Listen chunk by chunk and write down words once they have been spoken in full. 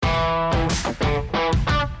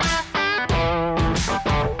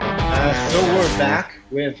we're back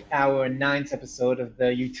with our ninth episode of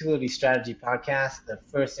the Utility Strategy Podcast, the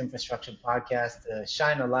first infrastructure podcast to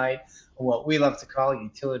shine a light on what we love to call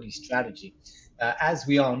utility strategy. As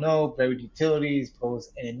we all know, buried utilities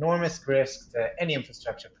pose an enormous risk to any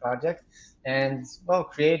infrastructure project and, well,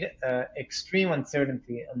 create extreme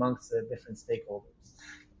uncertainty amongst the different stakeholders.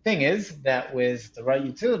 Thing is that with the right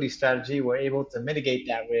utility strategy, we're able to mitigate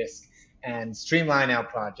that risk and streamline our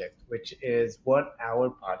project, which is what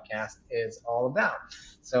our podcast is all about.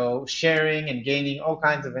 So sharing and gaining all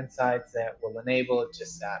kinds of insights that will enable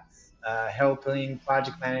just that, helping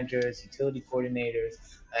project managers, utility coordinators,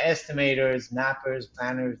 estimators, mappers,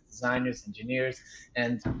 planners, designers, engineers,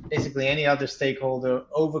 and basically any other stakeholder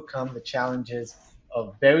overcome the challenges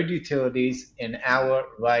of buried utilities in our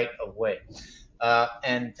right of way.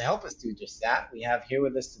 And to help us do just that, we have here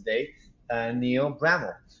with us today Neil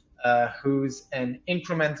Brammall, who's an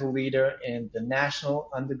incremental leader in the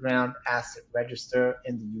National Underground Asset Register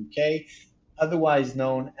in the UK, otherwise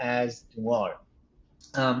known as NUAR.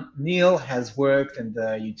 Neil has worked in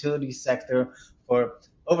the utility sector for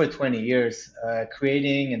over 20 years,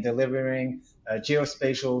 creating and delivering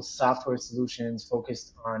geospatial software solutions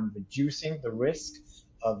focused on reducing the risk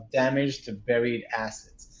of damage to buried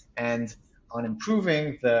assets and on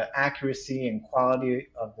improving the accuracy and quality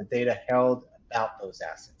of the data held about those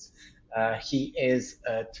assets. He is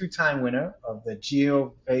a two-time winner of the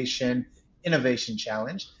Geospatial Innovation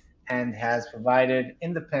Challenge and has provided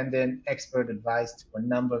independent expert advice to a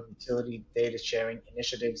number of utility data sharing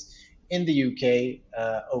initiatives in the UK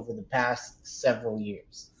over the past several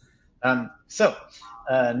years.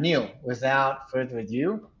 Neil, without further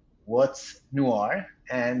ado, what's NUAR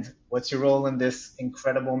and what's your role in this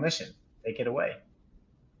incredible mission? Take it away.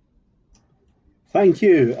 Thank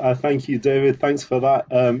you, David. Thanks for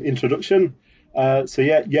that introduction.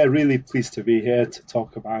 Really pleased to be here to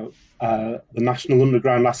talk about the National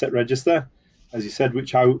Underground Asset Register, as you said,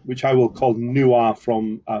 which I will call NUAR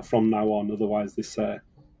from now on. Otherwise, this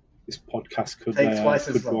podcast could go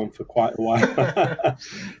on for quite a while.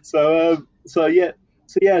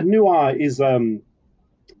 NUAR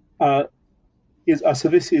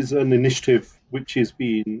this is an initiative which is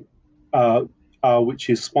being which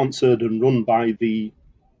is sponsored and run by the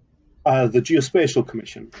Geospatial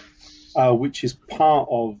Commission, which is part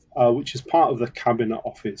of the Cabinet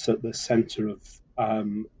Office at the centre of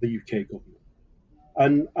the UK government,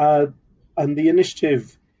 and the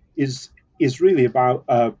initiative is really about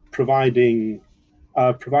providing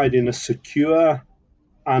a secure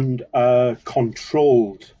and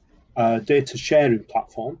controlled data sharing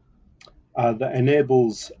platform that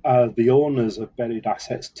enables the owners of buried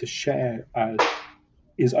assets to share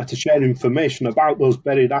information about those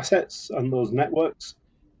buried assets and those networks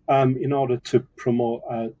in order to promote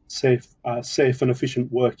safe and efficient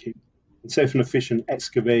working and safe and efficient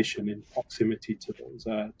excavation in proximity to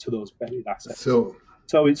those buried assets. So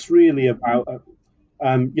it's really about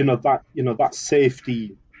that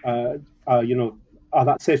safety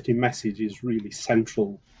that safety message is really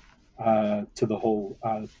central to the whole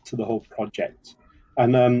project,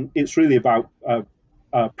 and it's really about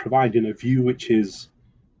providing a view which is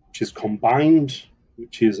combined,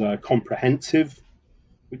 which is comprehensive,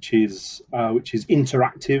 which is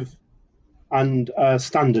interactive and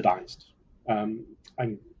standardized, and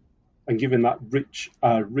giving that rich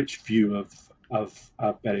view of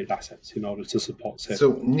buried assets in order to support safety.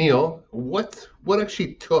 So Neil, what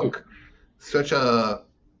actually took such a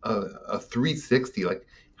 360? Like,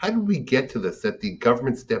 how did we get to this, that the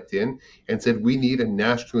government stepped in and said we need a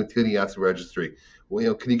national utility asset registry?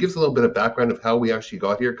 Well, can you give us a little bit of background of how we actually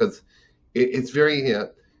got here? Because it's very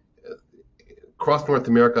across North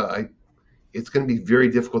America. It's going to be very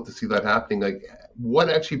difficult to see that happening. Like, what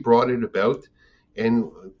actually brought it about? And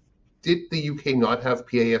did the UK not have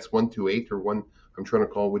PAS 128 or one? I'm trying to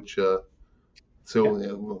call which. Was that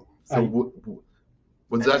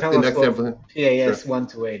the next step? PAS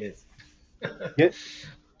 128 is.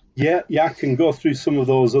 Yeah, I can go through some of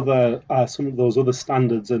those other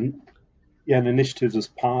standards and initiatives as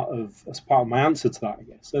part of my answer to that, I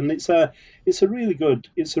guess. And it's a really good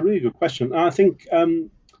question. And I think the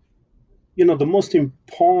most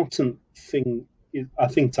important thing I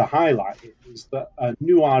think to highlight is that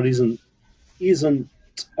NUAR isn't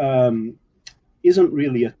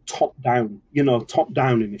really a top-down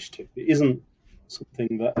initiative. It isn't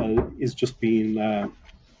something that is just being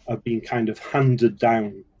kind of handed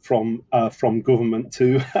down from government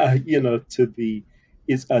to to the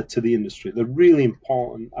industry. The really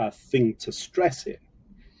important thing to stress here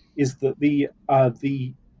is that the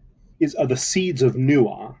seeds of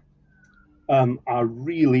NUAR are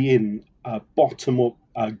really in bottom-up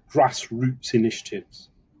grassroots initiatives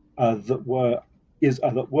that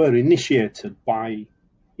were initiated by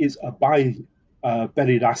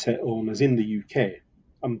buried asset owners in the UK,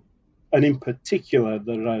 and in particular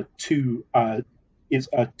there are two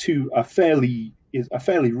fairly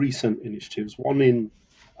recent initiatives. One in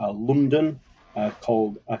London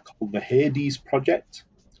called the Hades Project,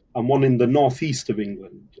 and one in the northeast of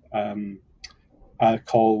England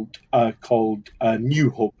called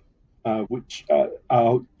New Hub, which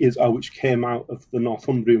came out of the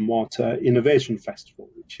Northumbrian Water Innovation Festival,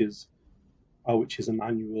 which is an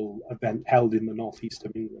annual event held in the northeast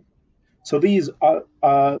of England. So these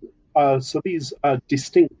are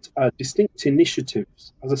distinct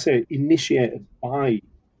initiatives, as I say, initiated by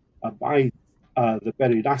the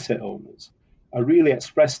buried asset owners, really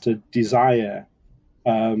expressed a desire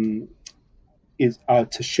to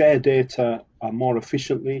share data more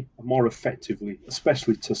efficiently, more effectively,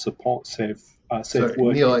 especially to support safe Sorry,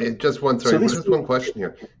 working. Neil, just one question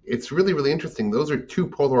here. It's really, really interesting. Those are two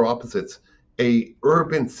polar opposites. A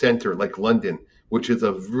urban center like London, which is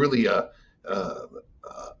a really a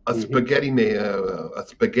spaghetti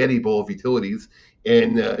bowl of utilities,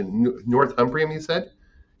 and Northumbrian, you said,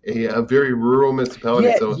 a very rural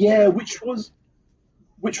municipality.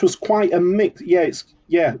 Which was quite a mix. It's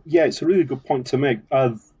a really good point to make.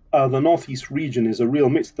 The northeast region is a real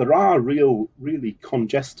mix. There are really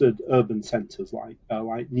congested urban centres like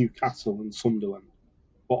Newcastle and Sunderland,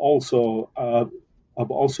 but also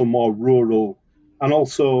more rural, and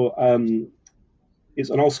also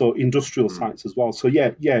industrial sites as well. So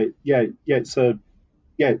it's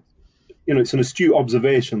it's an astute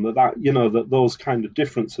observation that those kind of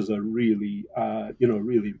differences are really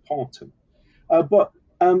really important. But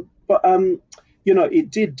it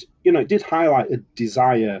did highlight a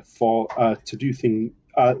desire to do things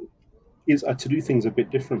a bit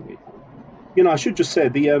differently. I should just say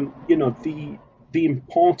the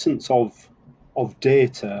importance of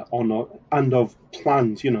data and of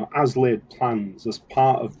plans, as laid plans as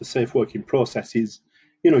part of the safe working process is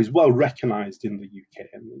well recognised in the UK,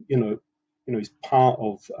 and is part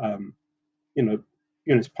of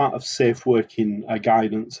it's part of safe working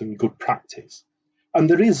guidance and good practice. And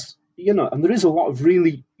there is a lot of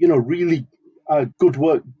really good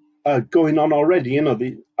work going on already.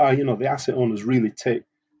 The asset owners really take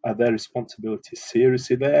their responsibilities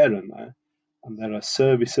seriously there, and there are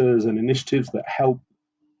services and initiatives that help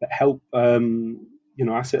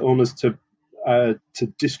asset owners to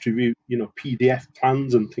distribute PDF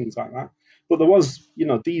plans and things like that. But there was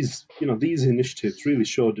these initiatives really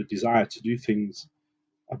showed a desire to do things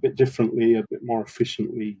a bit differently, a bit more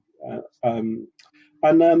efficiently, and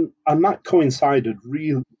that coincided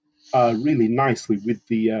really nicely with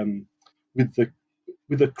the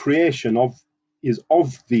creation of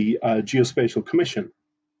the Geospatial Commission,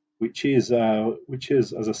 which is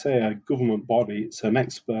as I say, a government body. It's an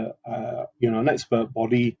expert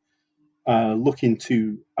body looking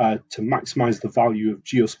to maximise the value of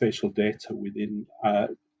geospatial data within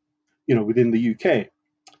the UK.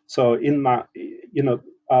 So in that,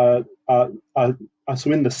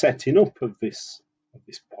 so in the setting up of this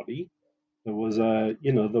body, there was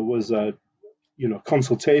a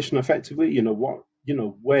consultation effectively.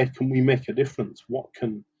 Where can we make a difference? What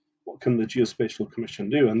can the Geospatial Commission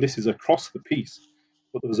do? And this is across the piece,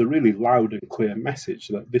 but there was a really loud and clear message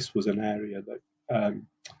that this was an area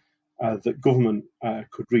that government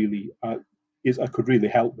could really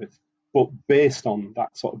help with, but based on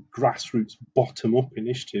that sort of grassroots bottom-up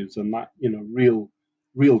initiatives and that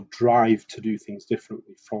real drive to do things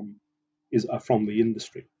differently from the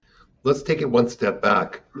industry. Let's take it one step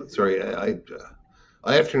back. Sorry, I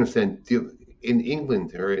have to understand. In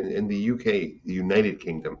England or in the UK, the United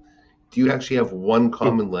Kingdom, do you actually have one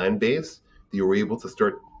common land base that you were able to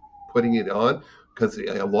start putting it on? Because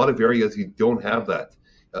a lot of areas you don't have that.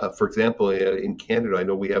 For example, in Canada, I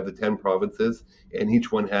know we have the 10 provinces, and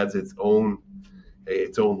each one has its own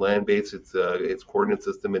land base, its coordinate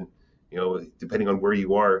system, and depending on where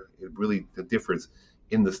you are, it really differs.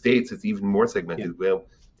 In the States, it's even more segmented. Yeah. Well,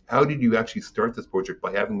 how did you actually start this project?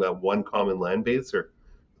 By having that one common land base, or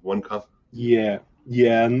one common? Yeah,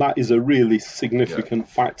 and that is a really significant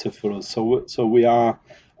factor for us. So we are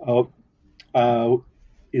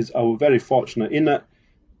very fortunate in that.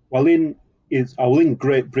 In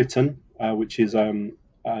Great Britain, which is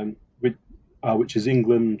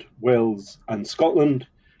England, Wales, and Scotland,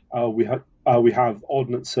 we have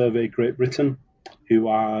Ordnance Survey Great Britain, who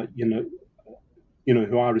are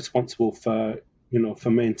responsible for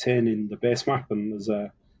maintaining the basemap, and there's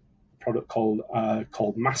a product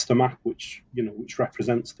called Master Map, which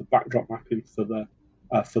represents the backdrop mapping for the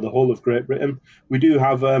for the whole of Great Britain. We do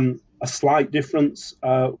have a slight difference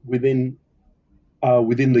within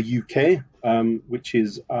the UK, which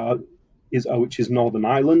is Northern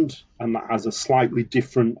Ireland, and that has a slightly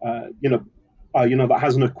different, that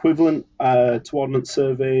has an equivalent to Ordnance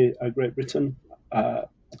Survey Great Britain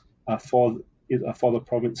for the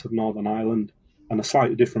province of Northern Ireland, and a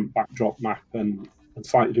slightly different backdrop map and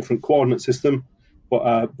slightly different coordinate system.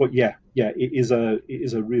 But yeah, it is a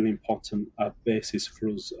really important basis for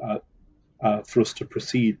us to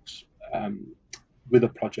proceed with a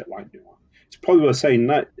project like NUAR. It's probably worth saying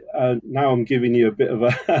that now I'm giving you a bit of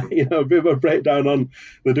a a bit of a breakdown on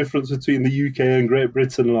the difference between the UK and Great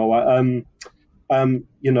Britain and all that.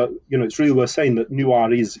 It's really worth saying that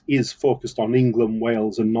NUAR is focused on England,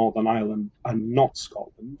 Wales, and Northern Ireland, and not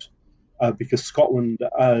Scotland, because Scotland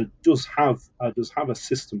does have a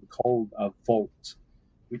system called VAULT,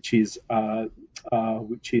 which is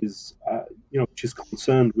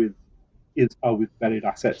concerned with buried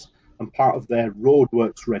assets and part of their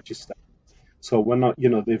roadworks register. So we're not,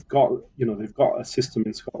 they've got a system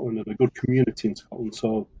in Scotland and a good community in Scotland.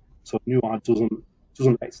 So NUAR doesn't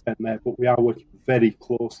extend there, but we are working very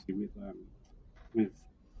closely with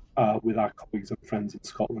our colleagues and friends in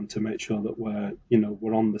Scotland to make sure that we're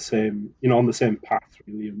on the same path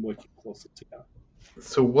really and working closely together.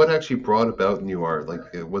 So what actually brought about NUAR?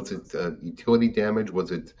 Like, was it utility damage?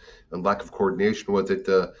 Was it a lack of coordination? Was it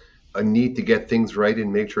a need to get things right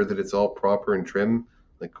and make sure that it's all proper and trim?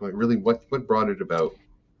 Like, really, what brought it about?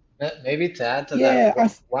 Maybe to add to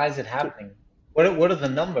that, why is it happening? What are the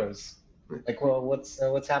numbers? Like, well,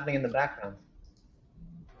 what's happening in the background?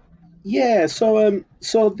 Yeah, so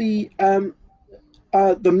the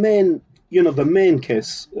main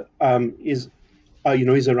case is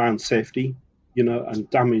around safety, and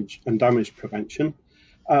damage prevention,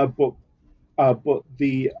 but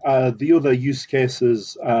the other use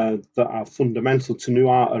cases that are fundamental to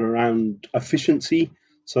NUAR are around efficiency.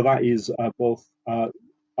 So that is both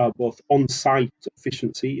on-site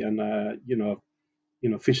efficiency and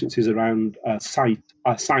efficiencies around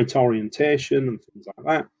site orientation and things like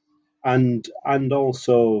that, and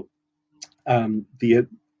also the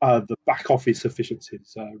back office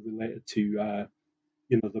efficiencies related to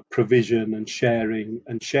the provision and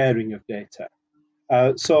sharing of data.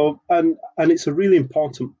 So it's a really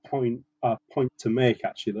important point to make,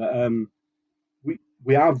 actually, that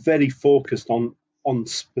we are very focused on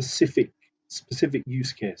specific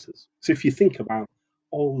use cases. So if you think about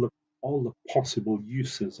all the possible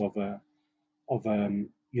uses of a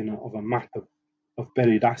map of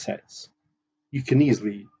buried assets, you can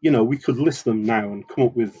easily, we could list them now and come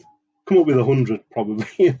up with 100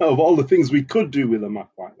 probably, of all the things we could do with a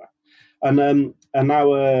map like that. And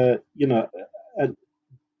our,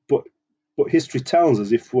 but history tells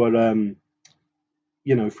us if we're,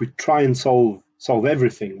 if we try and solve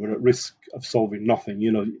everything, we're at risk of solving nothing.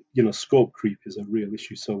 Scope creep is a real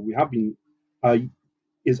issue. So we have been,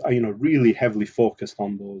 really heavily focused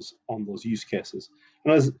on those use cases.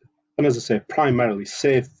 And as I say, primarily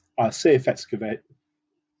safe excavation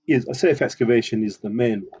is the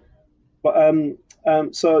main one. But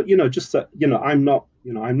so just that, I'm not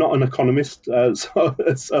an economist, so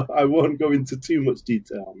I won't go into too much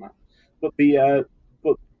detail on that.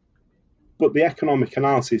 But the economic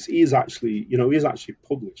analysis is actually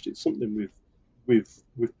published. It's something we've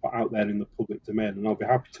put out there in the public domain, and I'll be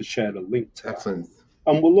happy to share a link to Excellent. that.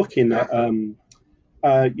 And we're looking at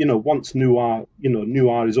once NUAR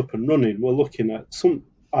is up and running, we're looking at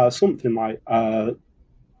something like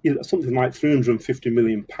 350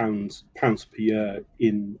 million pounds per year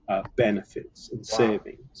in benefits and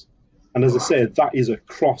savings. And as I said, that is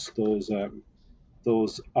across those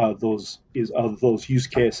use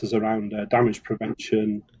cases around damage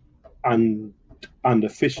prevention and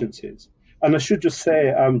efficiencies. And I should just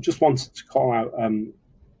say, just wanted to call out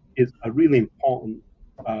is a really important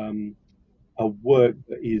work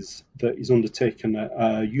that is undertaken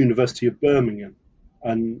at University of Birmingham,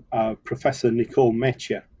 and Professor Nicole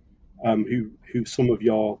Meccia, who some of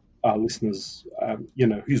your listeners,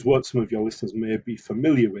 whose work some of your listeners may be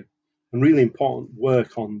familiar with, and really important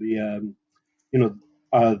work on the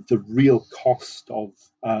real cost of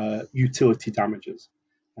utility damages,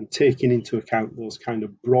 and taking into account those kind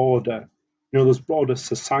of broader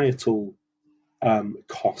societal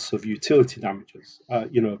costs of utility damages,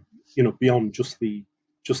 beyond just the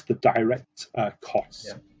direct costs.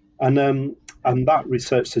 Yeah. And that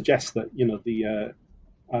research suggests that the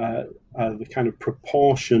kind of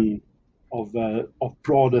proportion of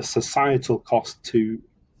broader societal cost to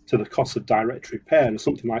the cost of direct repair is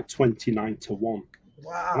something like 29 to 1.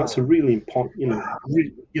 And that's a Wow. really important,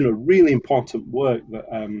 really important work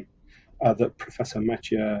that Professor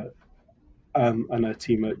Metier and her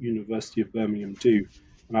team at University of Birmingham do.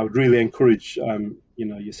 And I would really encourage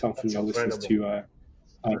yourself and That's your listeners incredible.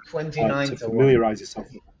 to 29 to 1. familiarise yourself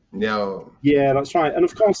with. Now, Yeah, that's right. And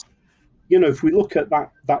of course, if we look at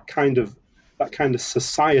that kind of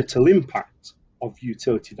societal impact of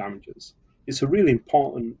utility damages, it's a really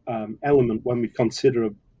important element when we consider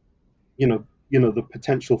the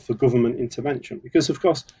potential for government intervention, because of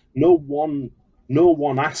course no one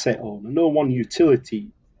asset owner, no one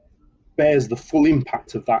utility bears the full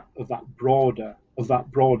impact of that broader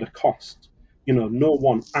cost. No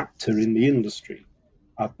one actor in the industry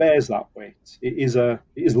bears that weight. It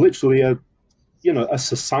is literally a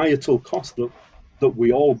societal cost that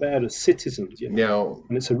we all bear as citizens. now,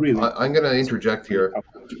 And it's a really I'm important going to aspect interject when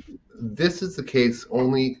we here. This is the case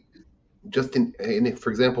only just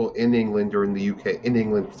for example, in England or in the UK, in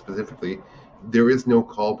England specifically, there is no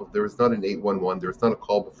call, there is not an 811, there is not a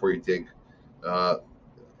call before you dig uh,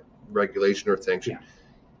 regulation or sanction.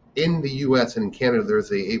 Yeah. In the US and in Canada,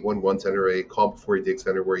 there's a 811 center, a call before you dig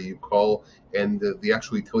center, where you call and the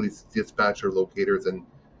actual utilities dispatch are locators, and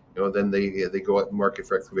then they go out and market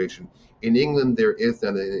for excavation. In England, there is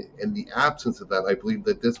none, and in the absence of that, I believe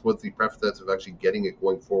that this was the preface of actually getting it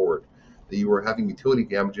going forward. That you were having utility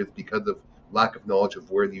damages because of lack of knowledge of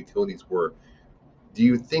where the utilities were. Do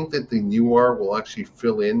you think that the NUAR will actually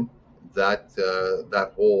fill in that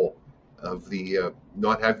hole of the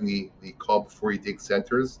not having the call before you dig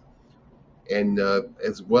centers? And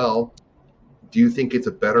as well, do you think it's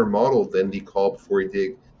a better model than the call before you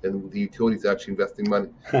dig, than the utilities actually investing money?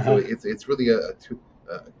 So it's really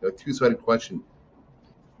a two-sided question.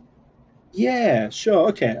 Yeah, sure.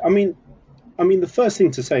 Okay. I mean, the first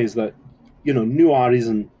thing to say is that NUAR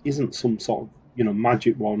isn't some sort of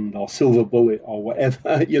magic wand or silver bullet or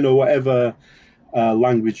whatever whatever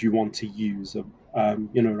language you want to use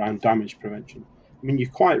around damage prevention. I mean, you're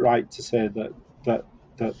quite right to say that that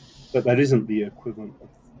that there isn't the equivalent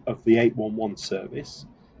of the 811 service.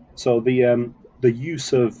 So the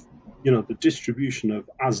use of the distribution of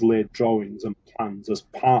as laid drawings and plans as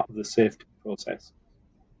part of the safety process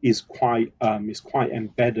is quite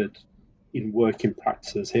embedded in working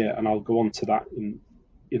practices here, and I'll go on to that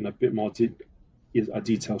in a bit more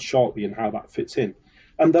detail shortly and how that fits in.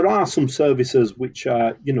 And there are some services which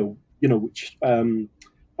are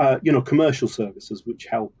commercial services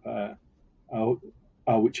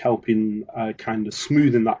uh, which help in kind of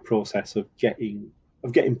smoothing that process of getting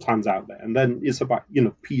plans out there. And then it's about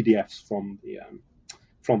PDFs from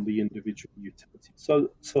the individual utilities. So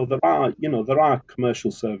there are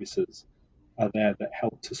commercial services there that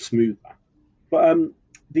help to smooth that. But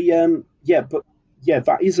the but yeah,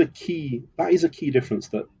 that is a key difference,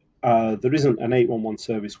 that there isn't an 811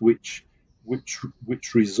 service which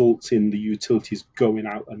results in the utilities going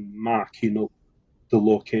out and marking up the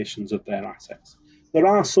locations of their assets. There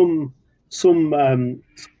are some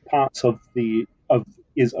parts of the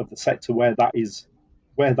sector where that is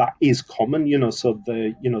common. So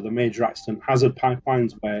the major accident hazard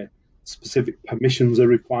pipelines, where specific permissions are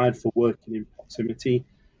required for working in proximity.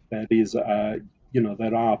 There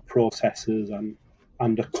are processes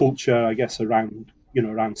and a culture, I guess, around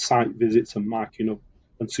site visits and marking up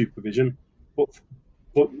and supervision. But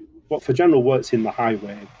but but for general works in the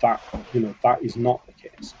highway, that is not the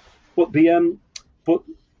case. But the but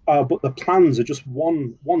but the plans are just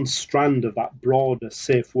one strand of that broader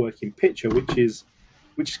safe working picture, which is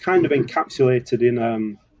kind of encapsulated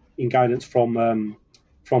in guidance from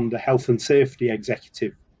the Health and Safety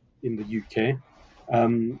Executive in the UK.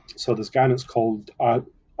 So there's guidance called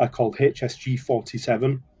HSG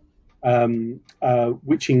 47,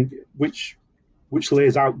 which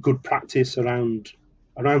lays out good practice around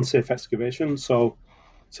safe excavation. So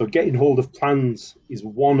getting hold of plans is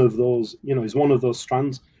one of those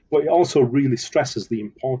strands, but it also really stresses the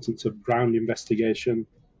importance of ground investigation,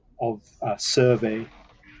 of survey,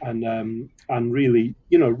 and really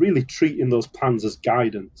treating those plans as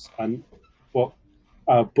guidance, but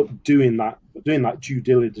doing that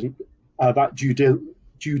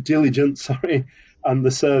due diligence, sorry, and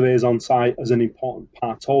the surveys on site as an important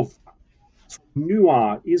part of that. So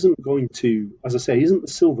NUAR isn't going to, as I say, isn't the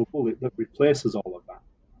silver bullet that replaces all of that.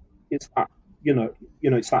 It's that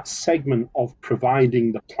it's that segment of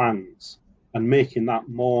providing the plans and making that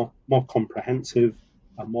more comprehensive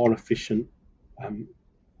and more efficient, um,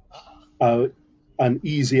 uh, and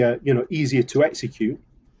easier to execute,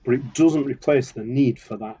 but it doesn't replace the need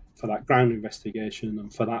for that ground investigation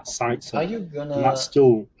and for that site Are survey, you and that gonna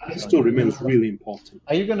still remains really important.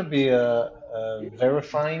 are you gonna be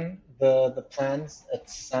verifying the plans at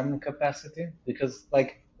some capacity? Because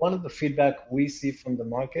like one of the feedback we see from the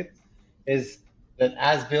market is that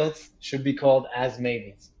as built should be called as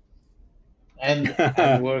made, and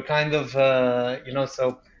we're kind of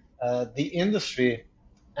so the industry,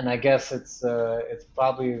 and I guess it's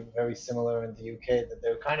probably very similar in the UK, that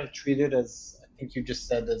they're kind of treated as, I think you just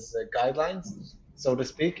said, as guidelines, so to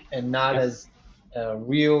speak, and not Yeah, as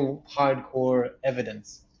real hardcore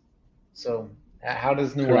evidence. So how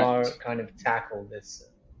does NUAR correct. kind of tackle this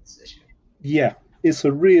issue? Yeah, it's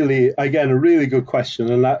a really good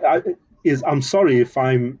question, and I'm sorry if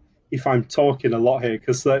I'm talking a lot here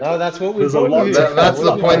because No, that's what we there's a brought you lot here to for. That's What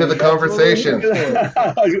the do you point of the mean? That's what we're here conversation. for.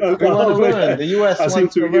 We want to well, learn. The US I seem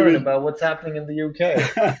wants to to be learn giving about what's happening in the UK.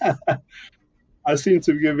 I seem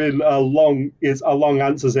to be giving a long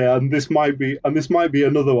answers here, and this might be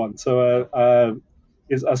another one. So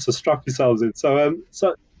so strap yourselves in. So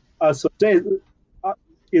data,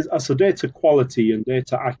 so data quality and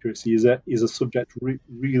data accuracy is a subject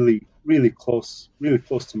really close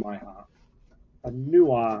to my heart. And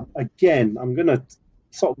NUAR, again, I'm going to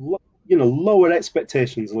sort of lower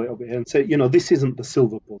expectations a little bit and say, this isn't the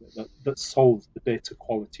silver bullet that solves the data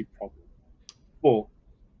quality problem, but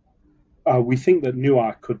we think that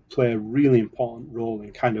NUAR could play a really important role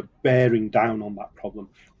in kind of bearing down on that problem,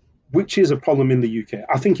 which is a problem in the UK.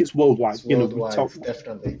 I think it's worldwide. It's worldwide,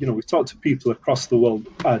 definitely. We talk to people across the world.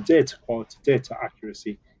 Data quality, data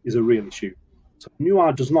accuracy is a real issue. So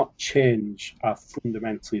NUAR does not change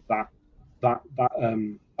fundamentally that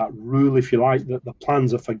rule, if you like, that the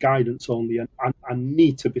plans are for guidance only and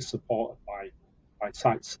need to be supported by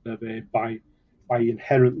site survey, by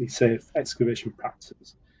inherently safe excavation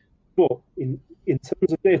practices. But in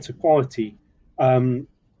terms of data quality, um,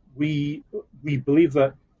 we we believe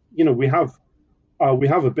that we have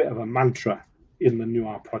a bit of a mantra in the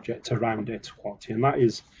NUAR project around data quality, and that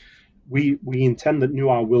is we intend that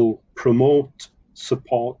NUAR will promote,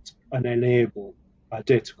 support, and enable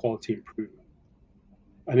data quality improvement.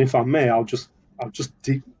 And if I may, I'll just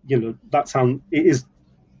dig, that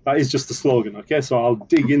is just a slogan, okay? So I'll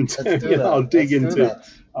dig Let's into do I'll that. dig Let's do into that.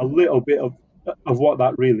 a little bit of what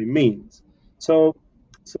that really means. So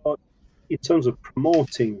so in terms of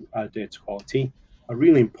promoting data quality, a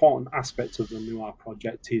really important aspect of the NUAR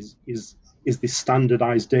project is the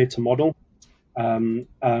standardized data model,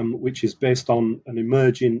 which is based on an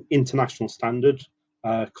emerging international standard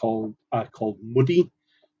called MUDI,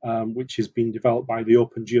 which has been developed by the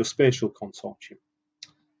Open Geospatial Consortium.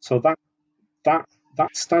 So that that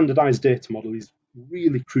standardized data model is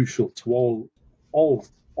really crucial all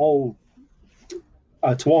all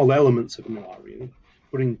to all elements of NOAA really.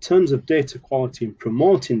 But in terms of data quality and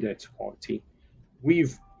promoting data quality,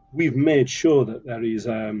 we've made sure that there is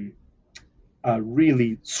a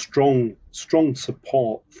really strong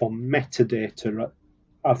support for metadata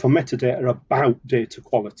about data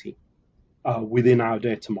quality within our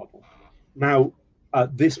data model. Now,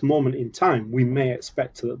 at this moment in time, we may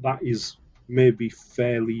expect that is maybe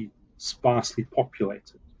fairly sparsely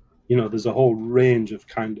populated. There's a whole range of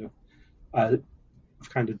data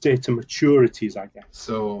maturities, I guess,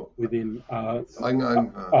 So within I'm within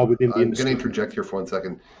the going to industry. interject here for 1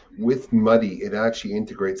 second. With Muddy, it actually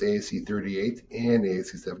integrates ASC 38 and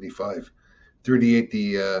ASC 75. 38,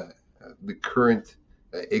 the current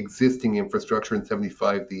existing infrastructure, and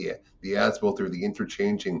 75, the as-built or the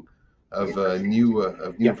interchanging of new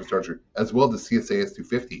Yeah. infrastructure, as well as CSAS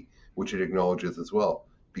 250, which it acknowledges as well,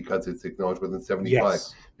 because it's acknowledged within 75.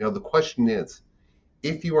 Yes. Now the question is,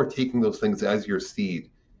 if you are taking those things as your seed,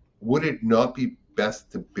 would it not be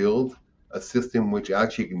best to build a system which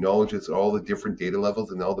actually acknowledges all the different data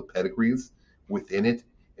levels and all the pedigrees within it,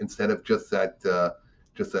 instead of just that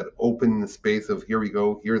open space of, here we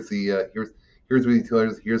go, here's what the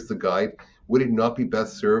utilities, here's the guide? Would it not be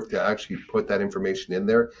best served to actually put that information in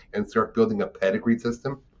there and start building a pedigree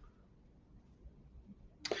system?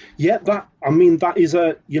 Yeah, that is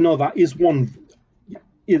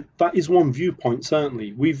that is one viewpoint.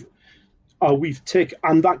 Certainly, we've taken,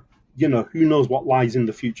 and that who knows what lies in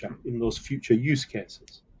the future in those future use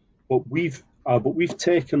cases, but we've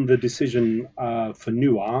taken the decision for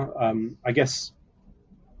NUAR, I guess,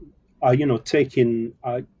 taking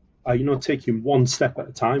one step at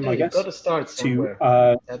a time, Yeah, I you've got guess, to start to somewhere.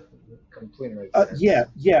 That completely makes yeah,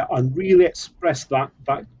 sense. and really express that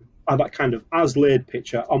kind of as laid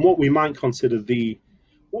picture, and what we might consider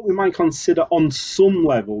on some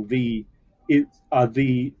level the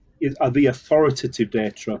authoritative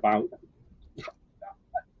data about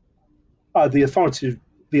the authoritative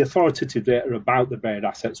data about the buried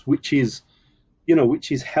assets, which is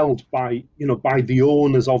held by by the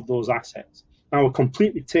owners of those assets. Now, I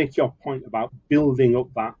completely take your point about building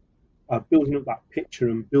up that picture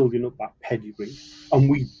and building up that pedigree. And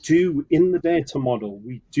we do in the data model,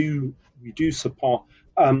 we do support.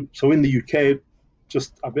 So in the UK,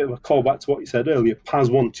 just a bit of a callback to what you said earlier, PAS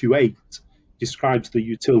 128 describes the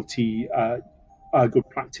utility good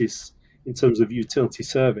practice in terms of utility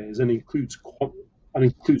surveys and includes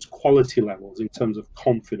quality levels in terms of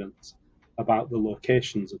confidence about the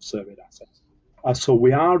locations of surveyed assets. So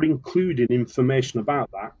we are including information about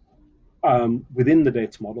that within the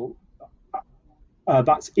data model.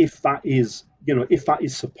 That's if that is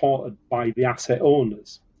supported by the asset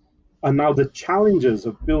owners. And now the challenges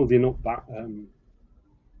of building up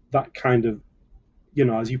that kind of,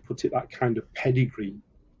 as you put it, that kind of pedigree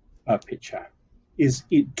picture is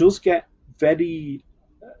it does get very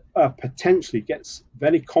potentially gets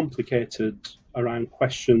very complicated around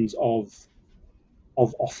questions of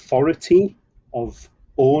authority, of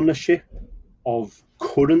ownership, of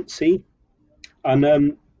currency,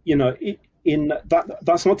 and in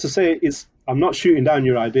that's not to say I'm not shooting down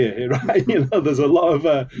your idea here, right? There's a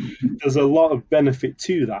lot of benefit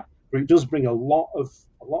to that, but it does bring a lot of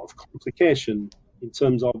complication in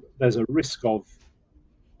terms of there's a risk of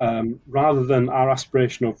rather than our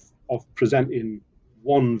aspiration of presenting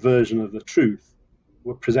one version of the truth,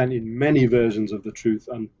 we're presenting many versions of the truth,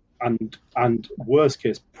 and worst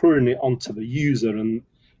case, pouring it onto the user and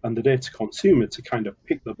the data consumer to kind of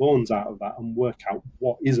pick the bones out of that and work out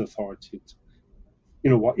what is authoritative,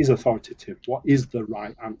 what is the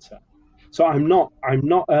right answer. So I'm not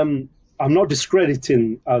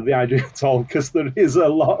discrediting the idea at all, because there is a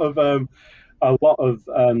lot of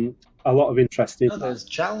interest in that. There's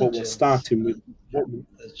challenges. But we're starting with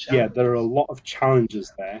there are a lot of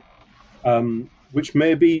challenges there, which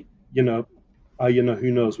maybe who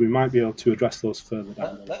knows, we might be able to address those further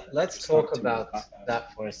down. Let's talk about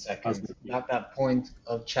that for a second, about that point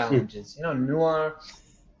of challenges. NUAR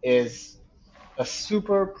is a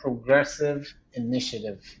super progressive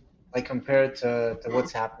initiative, like compared to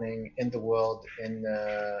what's happening in the world in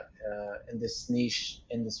this niche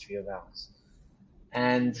industry of ours.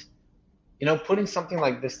 And putting something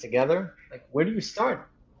like this together, like, where do you start?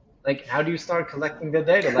 Like, how do you start collecting the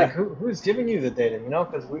data? Like, who's giving you the data?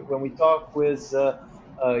 Because when we talk with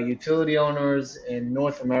utility owners in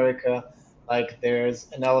North America, like, there's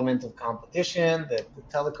an element of competition that the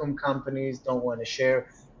telecom companies don't want to share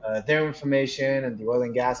their information, and the oil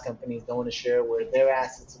and gas companies don't want to share where their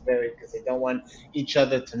assets are buried because they don't want each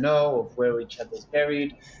other to know of where each other's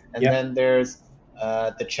buried. And then there's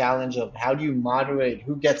the challenge of how do you moderate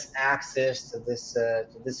who gets access to this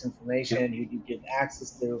information, who do you give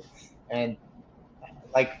access to, and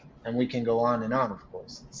we can go on and on, of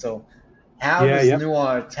course. So how does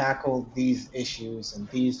NUAR tackle these issues and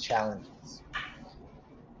these challenges?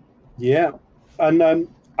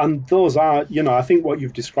 And those are, I think what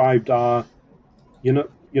you've described are,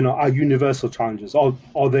 are universal challenges,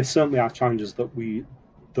 or they certainly are challenges that we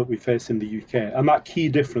face in the UK. And that key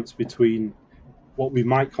difference between what we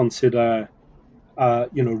might consider,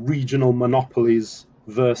 regional monopolies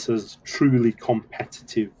versus truly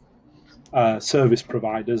competitive service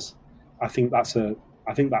providers, I think that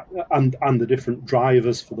and the different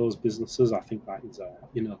drivers for those businesses, I think that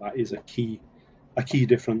is a key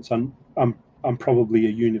difference, and probably a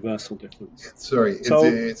universal difference. Sorry.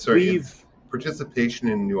 Participation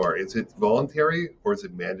in NUAR, is it voluntary or is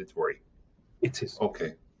it mandatory? It is.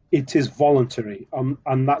 Okay. It is voluntary,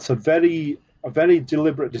 and that's a very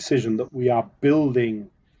deliberate decision that we are building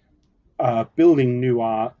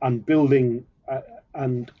NUAR and building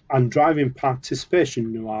and driving participation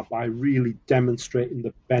in NUAR by really demonstrating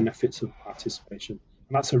the benefits of participation,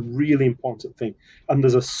 and that's a really important thing. And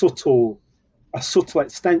there's a subtle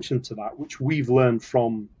extension to that, which we've learned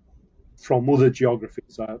from other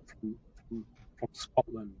geographies, from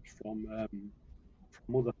Scotland, from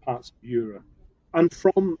other parts of Europe, and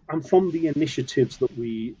from the initiatives that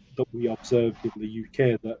we observed in the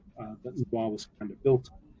UK that NUAR was kind of built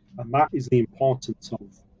on. And that is the importance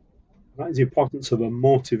of a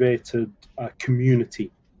motivated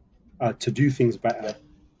community to do things better,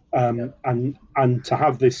 and to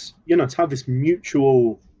have this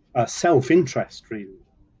mutual self-interest, really,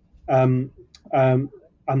 and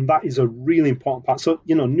that is a really important part. So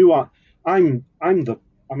NUAR, I'm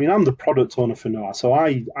the product owner for NUAR, so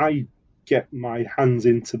I get my hands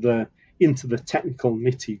into the technical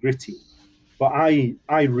nitty-gritty, but I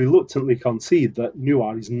reluctantly concede that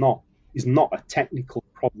NUAR is not a technical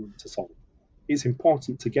problem to solve. It's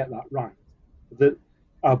important to get that right, but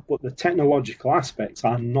the technological aspects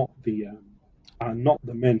are not the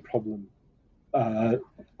main problem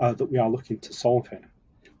that we are looking to solve here.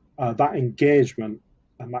 that engagement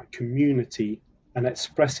and that community and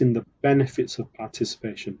expressing the benefits of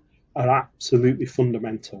participation are absolutely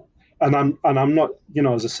fundamental. And I'm not,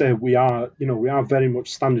 as I say, we are very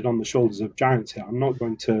much standing on the shoulders of giants here. I'm not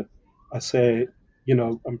going to say,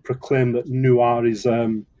 and proclaim that NUAR is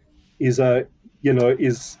a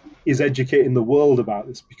is educating the world about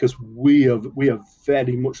this, because we have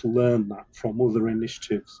very much learned that from other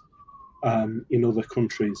initiatives in other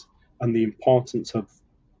countries, and the importance of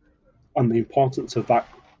that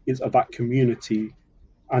community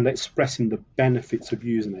and expressing the benefits of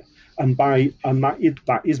using it, and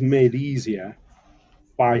that is made easier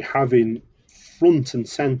by having front and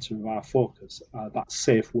center of our focus that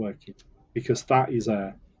safe working, because that is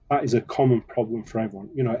a common problem for everyone.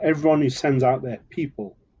 Everyone who sends out their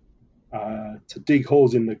people to dig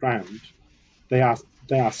holes in the ground, they are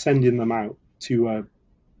sending them out to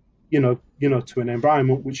to an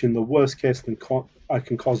environment which, in the worst case, can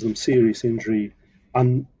cause them serious injury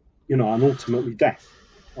and ultimately death.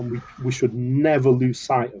 And we should never lose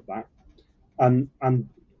sight of that. And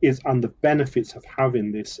the benefits of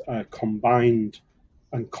having this combined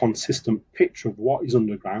and consistent picture of what is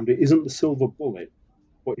underground. It isn't the silver bullet,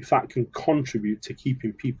 but if that can contribute to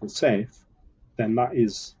keeping people safe, then that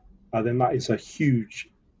is a huge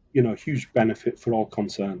benefit for all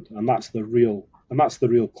concerned, and that's the real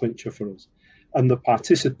clincher for us. And the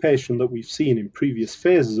participation that we've seen in previous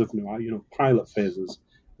phases of NUAR, pilot phases,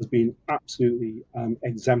 has been absolutely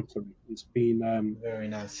exemplary. It's been Very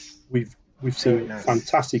nice. We've seen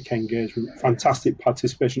fantastic engagement, fantastic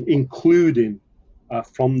participation, including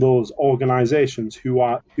from those organisations who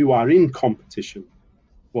are in competition,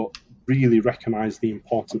 but really recognise the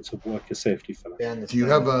importance of worker safety for them. Do you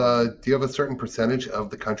have a certain percentage of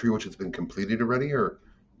the country which has been completed already, or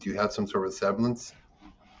do you have some sort of semblance?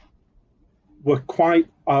 We're quite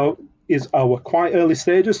early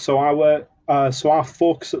stages. So our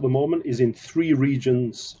focus at the moment is in 3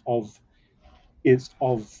 regions of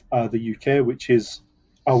the UK, which is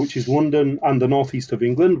London and the northeast of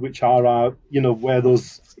England, which are where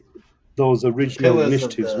those original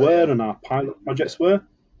initiatives were and our pilot projects were.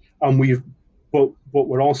 And but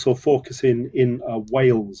we're also focusing in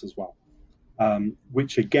Wales as well,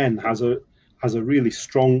 which again has a really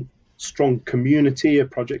strong community, a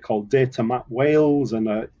project called Data Map Wales, and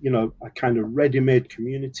a kind of ready-made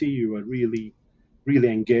community who are really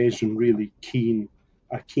engaged and really keen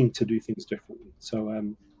to do things differently.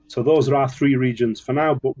 So those are our 3 regions for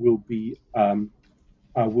now, but we'll be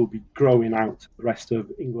growing out the rest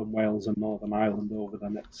of England, Wales, and Northern Ireland over the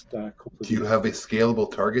next couple of years. Do you have a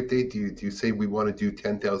scalable target date? Do you say we want to do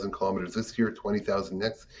 10,000 kilometers this year, 20,000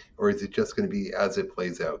 next, or is it just going to be as it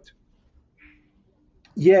plays out?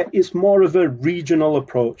 Yeah, it's more of a regional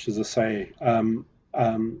approach, as I say.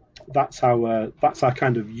 That's our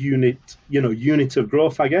kind of unit of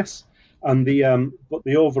growth, I guess. And but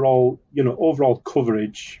the overall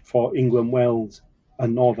coverage for England, Wales,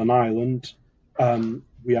 and Northern Ireland,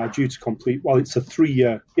 we are due to complete. Well, it's a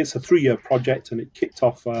 3-year project, and it kicked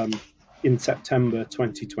off in September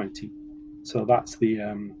 2020. So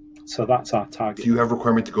that's our target. Do you have a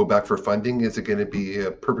requirement to go back for funding? Is it going to be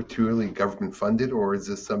perpetually government funded, or is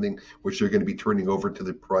this something which you're going to be turning over to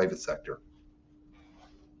the private sector?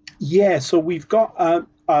 Yeah, so we've got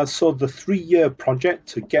so the 3-year project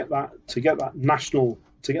to get that national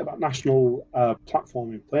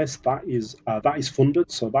platform in place. That is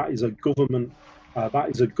funded. So that is a government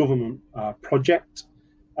project,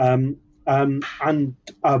 but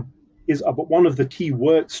one of the key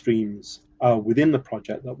work streams within the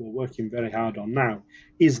project that we're working very hard on now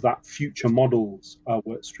is that future models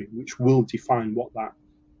work stream, which will define what that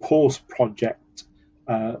post-project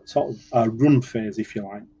sort of run phase, if you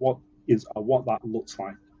like, what that looks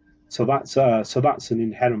like. So that's an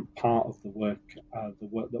inherent part of the work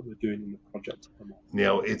that we're doing in the project at the moment.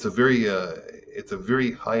 Now, it's a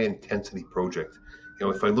very high intensity project.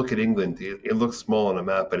 If I look at England, it looks small on a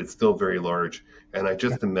map, but it's still very large. And I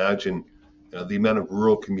just imagine the amount of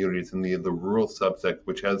rural communities and the rural subset,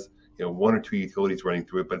 which has 1 or 2 utilities running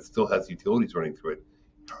through it, but it still has utilities running through it.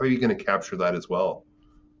 How are you going to capture that as well?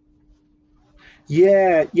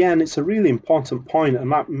 Yeah, and it's a really important point,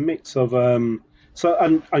 and that mix of and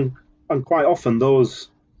quite often those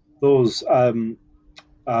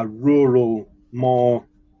rural, more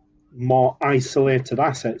isolated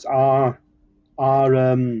assets are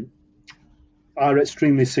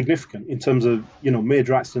extremely significant in terms of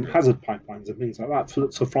major accident hazard pipelines and things like that.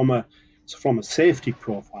 So from a safety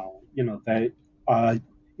profile, they are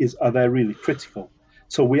really critical.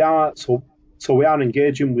 So we are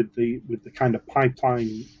engaging with the kind of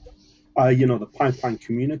pipeline, the pipeline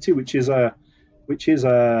community, which is which is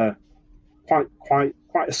a quite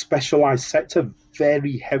a specialised sector,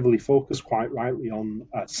 very heavily focused, quite rightly, on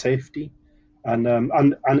safety, and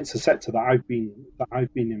it's a sector that I've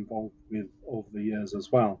been involved with over the years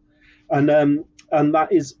as well, and that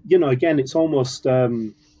is, again, it's almost,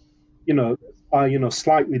 you know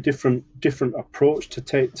slightly different approach to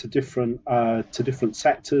take to different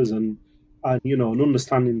sectors, and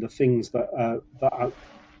understanding the things that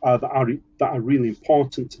are really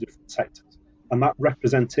important to different sectors, and that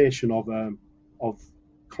representation of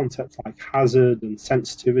concepts like hazard and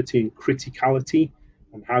sensitivity and criticality,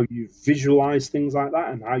 and how you visualize things like that,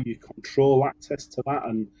 and how you control access to that,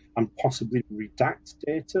 and possibly redact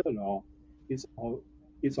data, or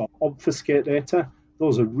obfuscate data.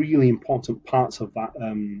 Those are really important parts of that.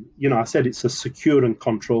 I said it's a secure and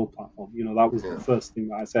control platform. That was Yeah. the first thing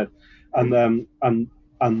that I said, and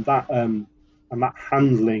that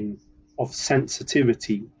handling of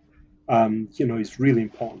sensitivity, is really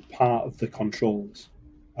important part of the controls,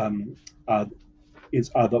 um, uh,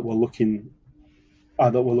 that we're looking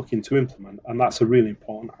to implement, and that's a really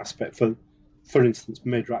important aspect for instance,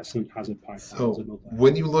 major accident hazard pipelines So and other,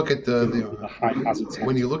 when you look at the high hazard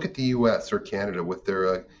when you sectors. look at the U.S. or Canada with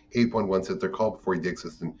their 811s that they're called before you dig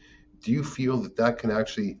system, do you feel that can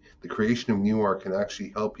actually, the creation of NUAR can actually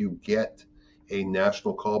help you get a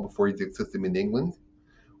national call before you dig system in England,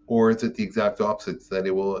 or is it the exact opposite, that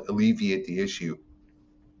it will alleviate the issue?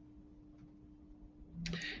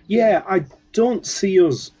 Yeah, I don't see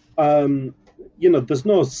us. There's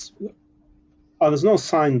no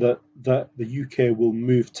sign that the UK will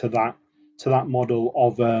move to that model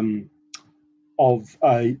of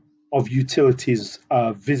uh, of utilities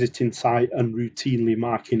visiting site and routinely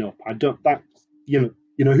marking up. I don't that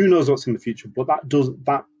who knows what's in the future, but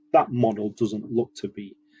that model doesn't look to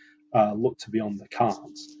be on the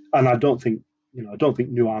cards, and I don't think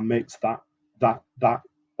NUAR makes that that that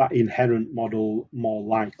inherent model more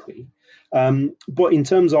likely. But in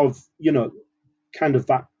terms of kind of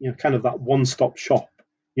that one-stop shop,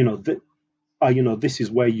 that this is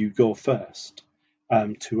where you go first,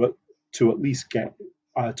 to to at least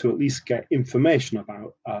get information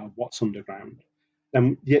about what's underground.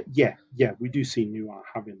 Then we do see NUAR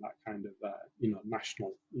having that kind of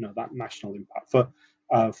national that national impact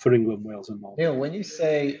for England, Wales, and Northern Ireland. When you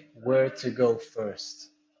say where to go first,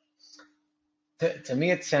 to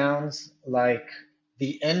me it sounds like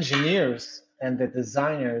the engineers and the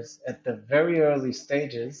designers at the very early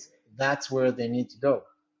stages, that's where they need to go,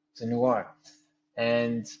 to NUAR.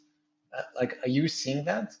 And like, are you seeing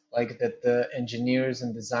that? Like that the engineers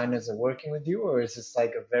and designers are working with you, or is this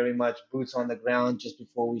like a very much boots on the ground just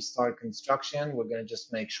before we start construction? We're gonna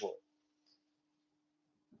just make sure.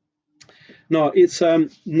 No, it's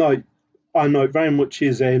no, I know it very much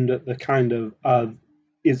is aimed at the kind of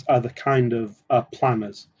the kind of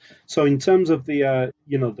planners. So in terms of the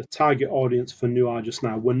the target audience for NUAR just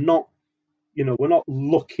now, we're not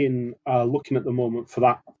looking at the moment for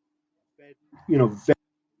that very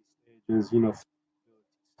stages to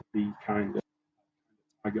be kind of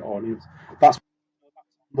target audience. That's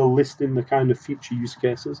the list in the kind of future use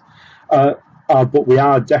cases. But we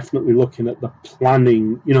are definitely looking at the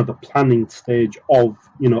planning, the planning stage of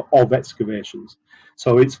excavations.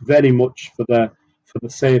 So it's very much for the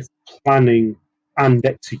safe planning and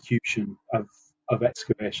execution of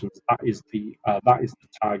excavations. That is the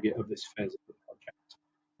target of this phase of the project.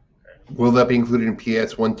 Will that be included in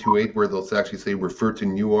PS 128, where they'll actually say refer to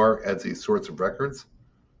NUAR as a source of records?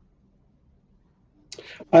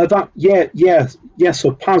 So PAS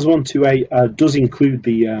 128 does include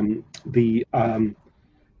the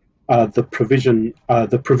provision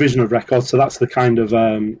of records. So that's the kind of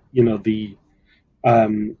the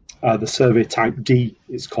survey type D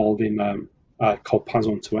is called in called PAS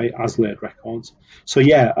 128 as laid records. So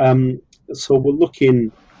so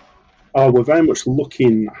we're very much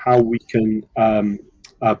looking how we can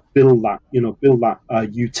build that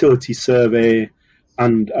utility survey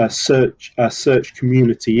and search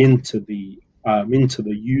community into the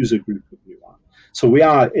user group of NUAR. So we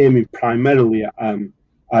are aiming primarily at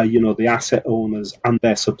the asset owners and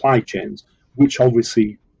their supply chains, which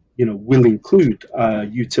obviously will include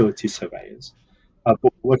utility surveyors, but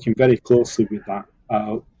working very closely with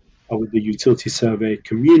the utility survey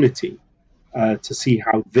community to see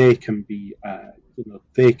how they can be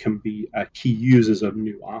key users of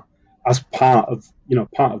NUAR as part of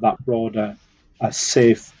that broader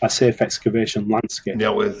safe excavation landscape.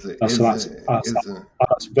 Now, So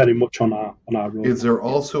that's very much on our is roadmap. there Yeah.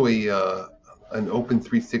 also an open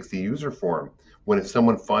 360 user forum, when if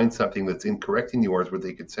someone finds something that's incorrect in yours, where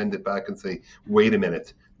they could send it back and say, wait a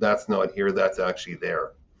minute, that's not here, that's actually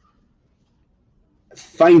there?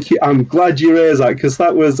 Thank you. I'm glad you raised that, because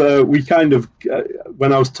that was we kind of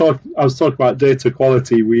when I was talking about data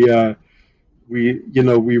quality, we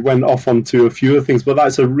went off onto a few other things, but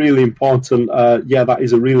that's a really important that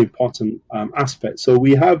is a really important aspect. So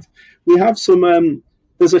we have some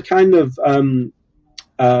there's a kind of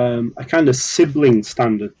sibling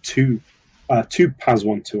standard to PAS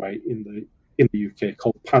 128 in the UK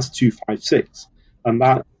called PAS 256, and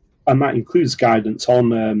that includes guidance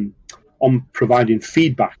on providing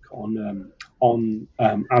feedback on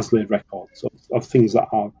ASLAID records of things that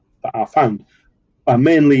are found.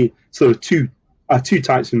 Mainly, so two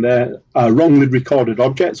types in there: wrongly recorded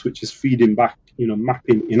objects, which is feeding back,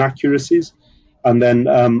 mapping inaccuracies, and then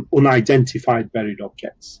unidentified buried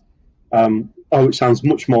objects, which sounds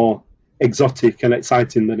much more exotic and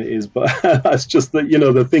exciting than it is, but that's just that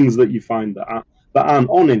the things that you find that aren't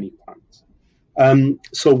on any plans.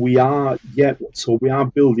 So we are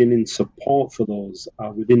building in support for those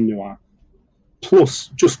within NUAR,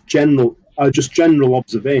 plus just general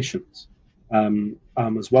observations,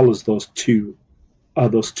 as well as those two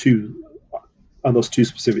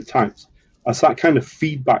specific types. So that kind of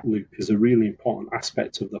feedback loop is a really important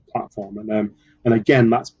aspect of the platform, and again,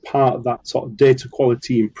 that's part of that sort of data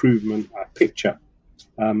quality improvement picture.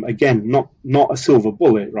 Again, not a silver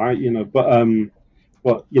bullet, right?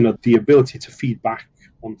 But the ability to feed back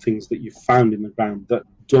on things that you've found in the ground that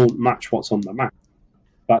don't match what's on the map.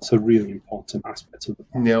 That's a really important aspect of the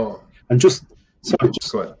platform. Now, and just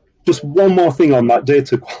one more thing on that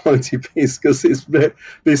data quality piece, because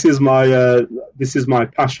this is my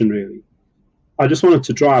passion, really. I just wanted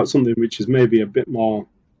to draw out something which is maybe a bit more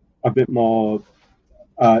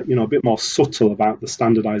subtle about the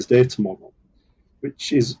standardized data model,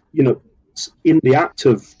 which is, in the act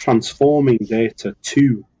of transforming data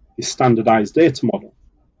to the standardized data model,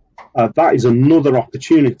 that is another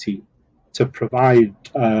opportunity to provide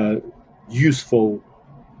useful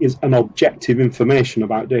and objective information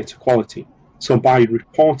about data quality. So by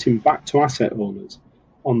reporting back to asset owners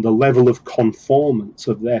on the level of conformance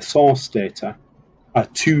of their source data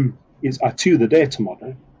to the data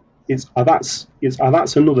model, that's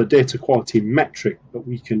another data quality metric that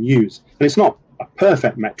we can use. And it's not a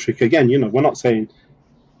perfect metric. Again, we're not saying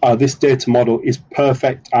this data model is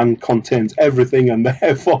perfect and contains everything, and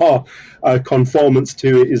therefore conformance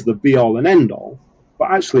to it is the be all and end all.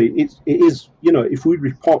 But actually, it is, if we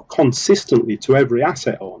report consistently to every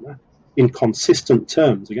asset owner in consistent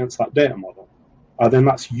terms against that data model, then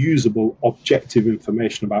that's usable, objective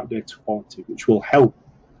information about data quality, which will help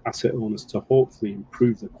asset owners to hopefully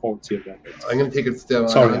improve the quality of their data. I'm going to take a step.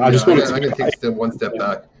 Sorry, I'm going to take one step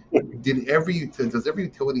back. Does every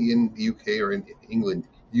utility in the UK or in England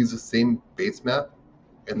use the same basemap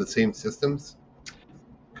and the same systems?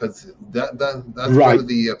 Because that's right. one of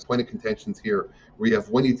the point of contentions here, where you have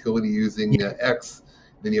one utility using X,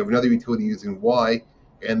 then you have another utility using Y,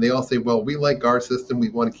 and they all say, well, we like our system, we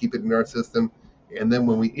want to keep it in our system, and then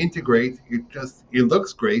when we integrate, it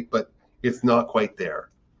looks great, but it's not quite there.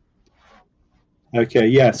 Okay,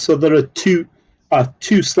 yeah. So there are two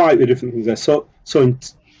slightly different things there. So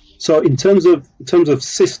in terms of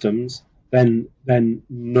systems, then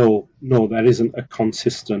no, there isn't a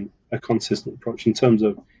consistent approach in terms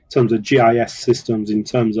of GIS systems, in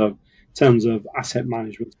terms of asset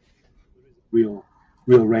management, real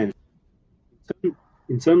range.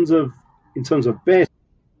 In terms of base,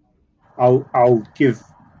 I'll give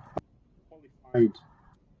qualified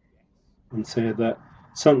and say that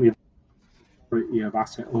certainly the majority of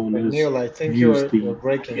asset owners. But Neil, I think you're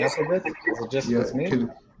breaking up a bit. Is it just with me?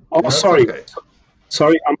 Sorry. Okay.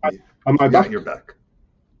 Sorry, am I back? Yeah, you're back.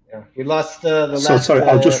 Yeah, we lost the last. So sorry,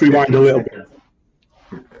 I'll just rewind a little bit.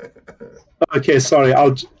 Okay, sorry.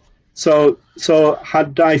 So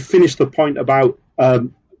had I finished the point about a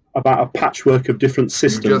patchwork of different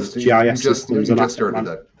systems, GIS systems, and asset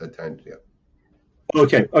management? That tangent, yeah.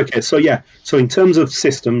 Okay. So in terms of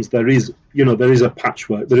systems, there is a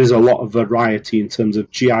patchwork. There is a lot of variety in terms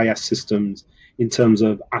of GIS systems, in terms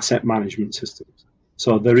of asset management systems.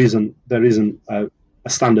 So there isn't a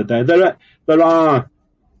standard there. There are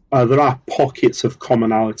pockets of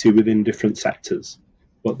commonality within different sectors,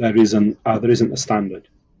 but there isn't a standard.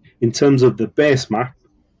 In terms of the base map,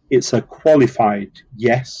 it's a qualified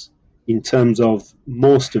yes. In terms of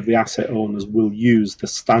most of the asset owners will use the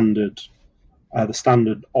standard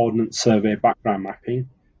Ordnance Survey background mapping,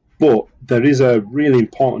 but there is a really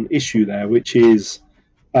important issue there, which is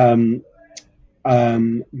many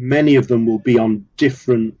of them will be on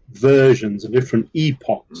different versions and different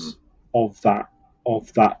epochs of that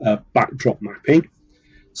backdrop mapping.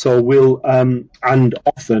 So and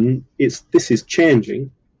often this is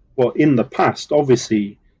changing, But in the past,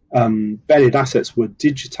 obviously, buried assets were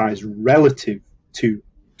digitized relative to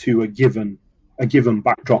a given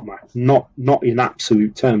backdrop map, not in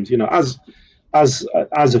absolute terms.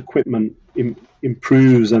 As equipment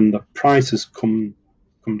improves and the prices come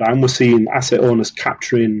down, we're seeing asset owners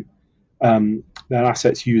capturing their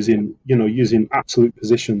assets using absolute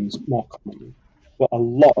positions more commonly. But a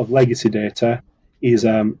lot of legacy data is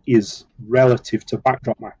relative to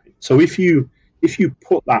backdrop mapping. So if you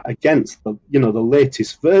put that against the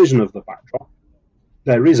latest version of the backdrop,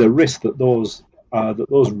 there is a risk that those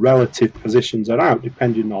relative positions are out,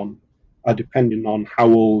 depending on how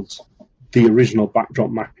old the original backdrop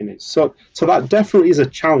mapping is. So that definitely is a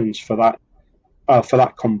challenge for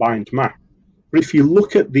that combined map. But if you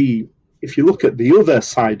look at the other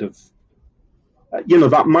side of,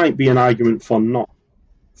 that might be an argument for not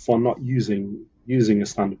using a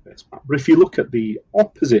standard base map. But if you look at the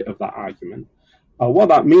opposite of that argument, what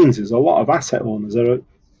that means is a lot of asset owners are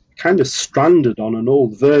kind of stranded on an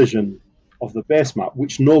old version of the base map,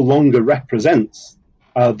 which no longer represents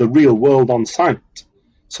the real world on site.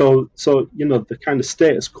 So the kind of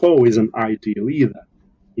status quo isn't ideal either,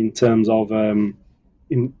 in terms of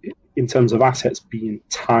in terms of assets being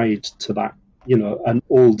tied to that an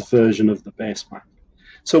old version of the base map.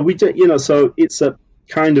 So we do, so it's a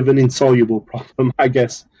kind of an insoluble problem, I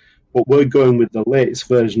guess. But we're going with the latest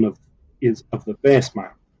version of the base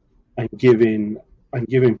map, and giving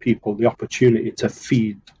people the opportunity to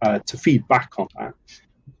feed back on that.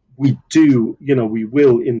 We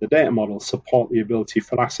will in the data model support the ability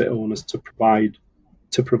for asset owners to provide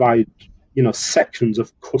sections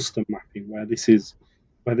of custom mapping where this is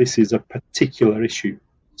a particular issue.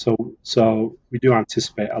 So we do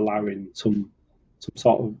anticipate allowing some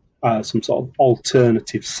sort of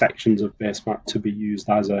alternative sections of base map to be used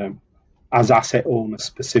as asset owner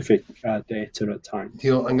specific data at times.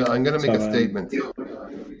 Neil, I'm going to make a statement,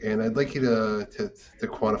 and I'd like you to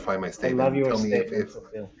quantify my statement. I love your Tell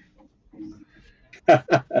statement.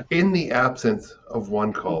 In the absence of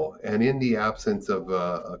one call, and in the absence of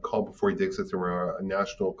a call before dig system or a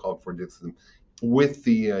national call before dig system with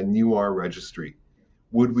the NUAR registry,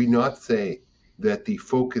 would we not say that the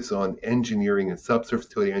focus on engineering and subsurface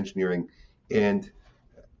utility engineering and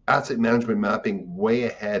asset management mapping way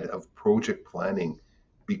ahead of project planning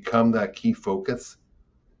become that key focus,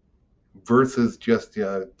 versus just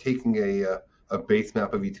taking a base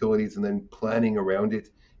map of utilities and then planning around it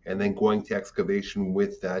and then going to excavation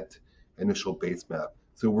with that initial base map?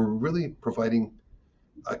 So we're really providing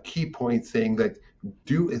a key point saying that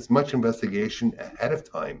do as much investigation ahead of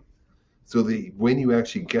time, so that when you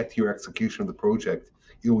actually get to your execution of the project,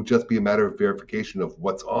 it will just be a matter of verification of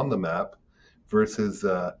what's on the map, versus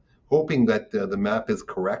hoping that the map is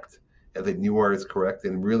correct and that NUAR is correct,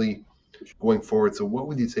 and really going forward. So what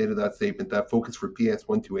would you say to that statement, that focus for PS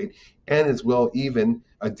 128, and as well even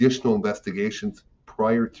additional investigations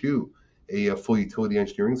prior to a full utility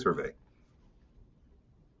engineering survey?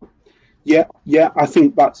 Yeah, I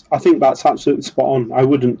think that's absolutely spot on. I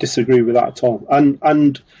wouldn't disagree with that at all.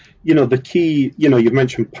 And the key, you've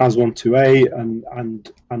mentioned PAS 128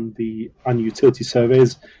 and the utility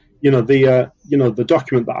surveys. The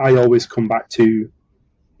document that I always come back to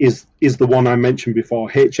is the one I mentioned before,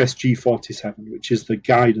 HSG 47, which is the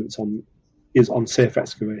guidance on safe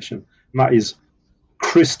excavation. And that is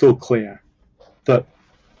crystal clear that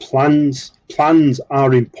plans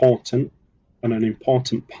are important and an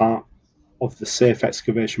important part of the safe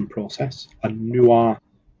excavation process, and NUAR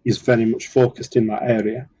is very much focused in that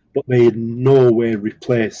area, but they in no way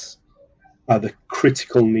replace the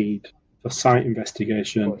critical need for site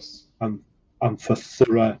investigation and for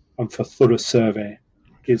thorough survey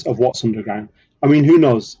of what's underground. I mean, who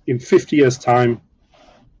knows? In 50 years' time,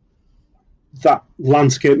 that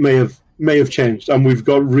landscape may have changed, and we've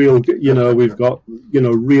got real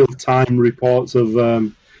time reports of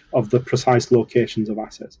the precise locations of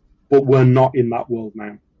assets. But we're not in that world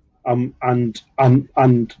now. And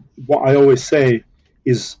what I always say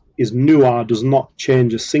is NUAR does not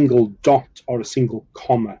change a single dot or a single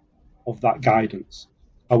comma of that guidance,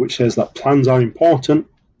 which says that plans are important,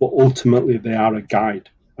 but ultimately they are a guide,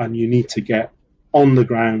 and you need to get on the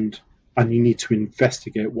ground and you need to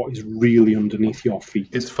investigate what is really underneath your feet.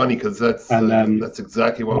 It's funny because that's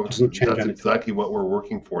exactly what we're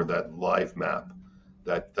working for, that live map,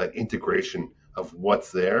 that integration of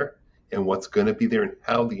what's there and what's going to be there, and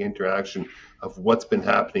how the interaction of what's been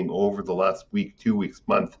happening over the last week, 2 weeks,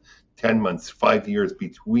 month, 10 months, 5 years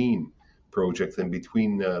between projects and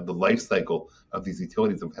between the life cycle of these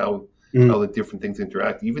utilities, of how the different things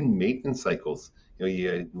interact, even maintenance cycles.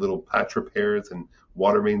 You little patch repairs and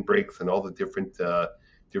water main breaks and all the different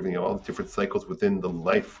different, all the different cycles within the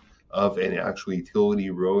life of an actual utility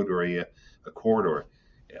road or a corridor.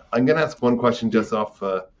 I'm going to ask one question just out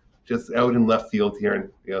in left field here, and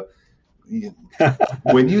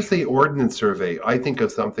when you say Ordnance Survey, I think of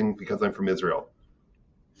something because I'm from Israel.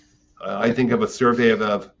 I think of a survey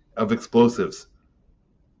of explosives.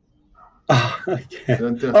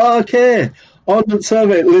 Okay. Ordnance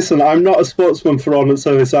Survey. Listen, I'm not a spokesman for Ordnance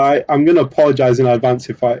Survey, so I'm going to apologise in advance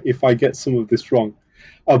if I get some of this wrong.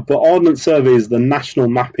 But Ordnance Survey is the national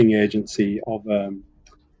mapping agency of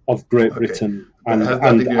Great Britain, and has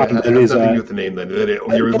nothing to do with the name. Then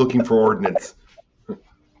you're looking for ordnance.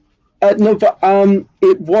 No, but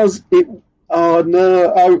it was. Oh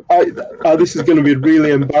no! This is going to be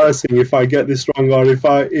really embarrassing if I get this wrong, or if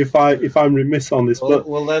I'm remiss on this. But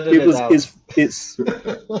we'll edit it out. It's no,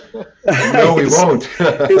 we won't.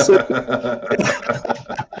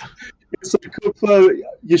 It's a couple of,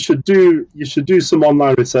 you should do some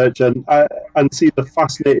online research and see the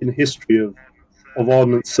fascinating history of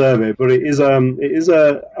Ordnance Survey. But it is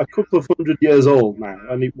a couple of 100 years old now,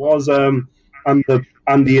 and it was and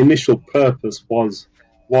the initial purpose was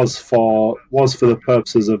for the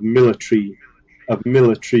purposes of military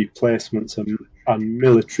placements and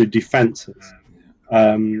military defences,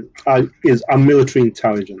 and military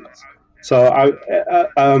intelligence. So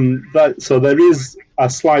so there is a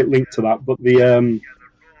slight link to that, but the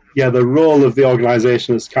role of the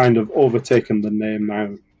organisation has kind of overtaken the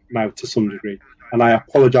name now to some degree. And I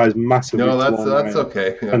apologise massively. No, that's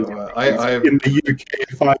okay. In the UK,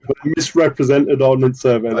 if I misrepresented Ordnance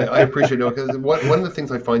Survey. I appreciate it, because one of the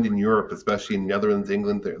things I find in Europe, especially in Netherlands,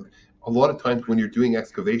 England, a lot of times when you're doing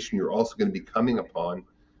excavation, you're also going to be coming upon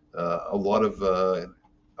a lot of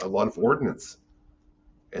ordnance,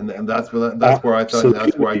 and that's where I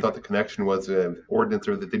thought the connection was ordnance,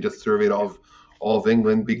 or that they just surveyed all of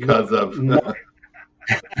England because of.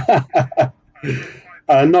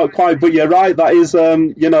 Not quite, but you're right. That is,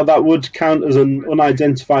 that would count as an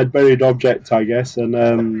unidentified buried object, I guess. And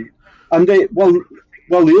the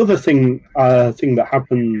other thing that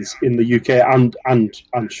happens in the UK and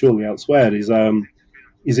surely elsewhere is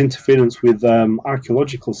interference with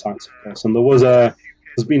archaeological sites, of course. And there's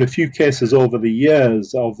been a few cases over the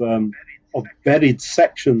years of buried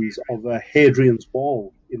sections of Hadrian's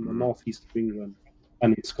Wall in the northeast of England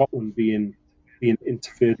and in Scotland being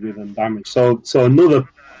interfered with and damaged. So another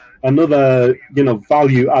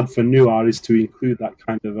value add for NUAR is to include that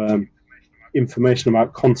kind of information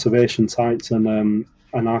about conservation sites and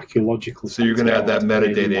archaeological. So you're going to add that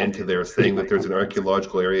metadata into there, saying that there's an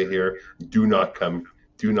archaeological area here. Do not come.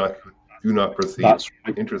 Do not proceed. That's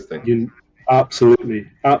right. Interesting. Absolutely,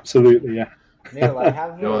 yeah. Neil, I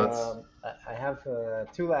have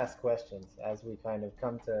two last questions as we kind of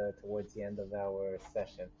come towards the end of our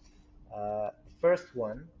session. First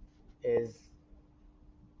one is,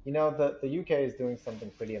 the UK is doing something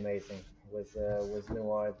pretty amazing with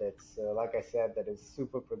NUAR. That's like I said, that is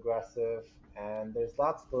super progressive, and there's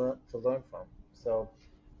lots to learn from. So,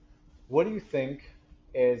 what do you think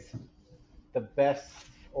is the best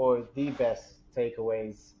or the best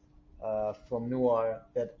takeaways from NUAR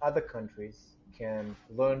that other countries can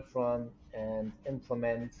learn from and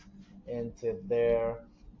implement into their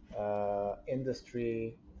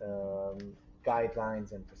industry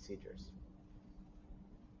guidelines and procedures?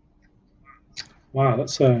 Wow,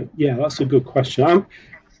 that's a good question. I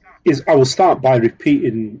will start by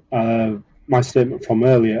repeating my statement from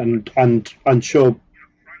earlier and show,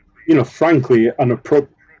 frankly, an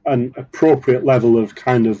appropriate level of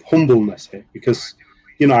kind of humbleness here, because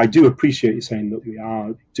I do appreciate you saying that we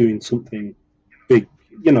are doing something big,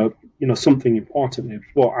 something important here.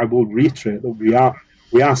 But I will reiterate that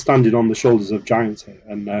we are standing on the shoulders of giants here,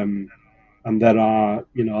 and there are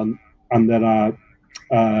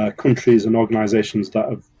countries and organisations that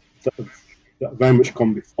have very much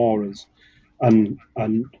gone before us, and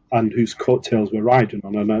whose coattails we're riding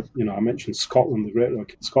on. And I mentioned Scotland, the Great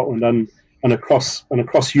Rock in Scotland, and across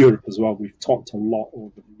Europe as well. We've talked a lot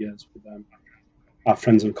over the years with our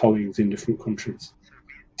friends and colleagues in different countries.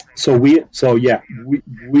 So we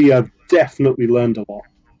have definitely learned a lot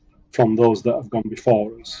from those that have gone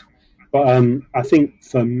before us. But I think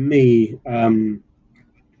for me,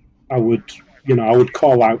 I would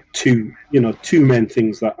call out two main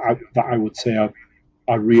things that I would say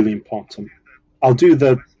are really important. I'll do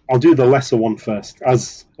the lesser one first.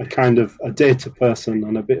 As a kind of a data person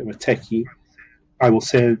and a bit of a techie, I will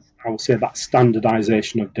say that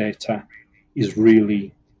standardization of data is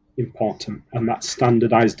really important, and that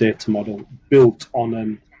standardized data model built on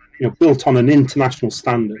an international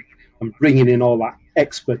standard and bringing in all that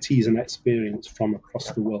expertise and experience from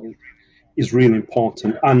across the world is really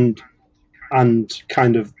important, and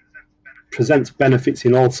kind of presents benefits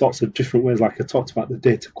in all sorts of different ways. Like I talked about the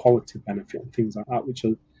data quality benefit and things like that, which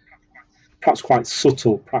are perhaps quite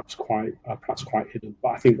subtle, perhaps quite hidden. But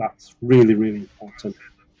I think that's really, really important.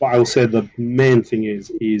 But I will say the main thing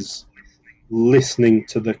is listening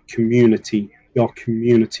to the community, your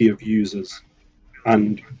community of users,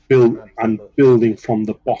 and building from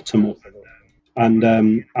the bottom up, and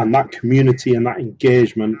that community and that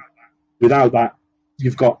engagement. Without that,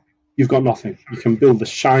 you've got nothing. You can build the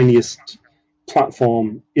shiniest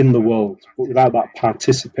platform in the world, but without that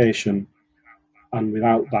participation and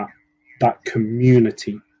without that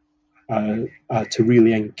community to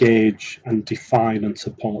really engage and define and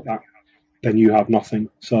support that, then you have nothing.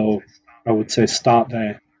 So I would say start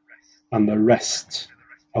there, and the rest.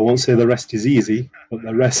 I won't say the rest is easy, but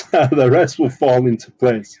the rest will fall into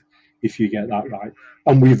place if you get that right.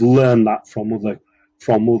 And we've learned that from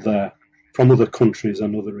other countries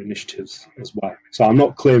and other initiatives as well. So I'm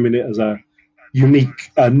not claiming it as a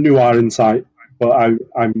unique NUAR insight, but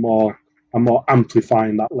I'm more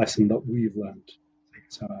amplifying that lesson that we've learned.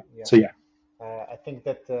 So yeah. I think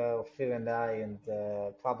that Phil and I and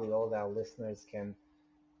probably all our listeners can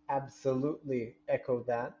absolutely echo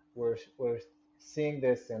that. We're seeing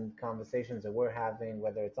this in conversations that we're having,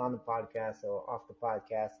 whether it's on the podcast or off the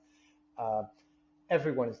podcast. Uh,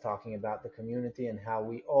 Everyone is talking about the community and how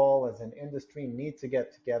we all, as an industry, need to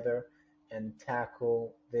get together and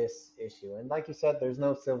tackle this issue. And like you said, there's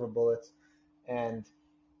no silver bullets, and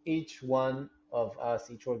each one of us,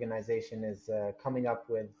 each organization, is coming up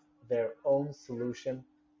with their own solution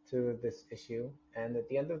to this issue. And at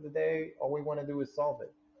the end of the day, all we want to do is solve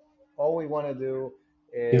it. All we want to do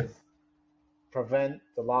Yeah. is prevent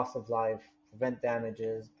the loss of life, prevent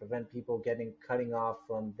damages, prevent people cutting off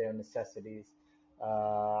from their necessities,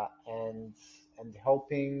 and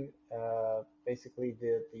helping basically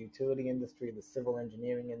the utility industry, the civil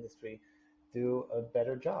engineering industry, do a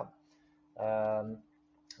better job. Um,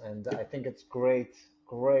 and I think it's great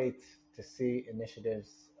to see initiatives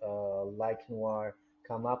like Noir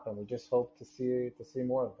come up, and we just hope to see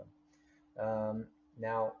more of them.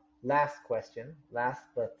 Now, last question, last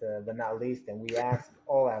but not least, and we ask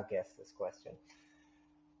all our guests this question: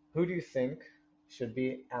 who do you think should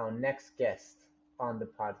be our next guest on the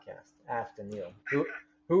podcast after Neil?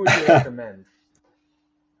 Who would you recommend?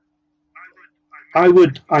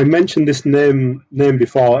 I mentioned this name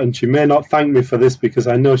before, and she may not thank me for this because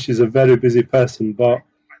I know she's a very busy person. But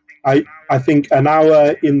I think an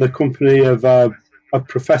hour in the company of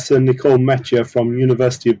Professor Nicole Metcher from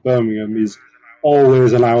University of Birmingham is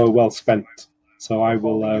always an hour well spent. So I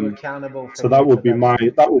will. Holding you accountable for So the that would be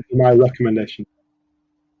my recommendation.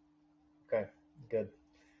 Okay, good.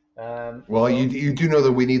 Well, So you do know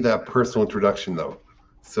that we need that personal introduction, though.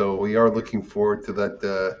 So we are looking forward to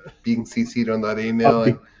that being CC'd on that email,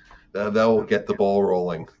 and that will get the ball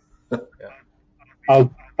rolling. yeah,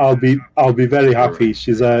 I'll be very happy.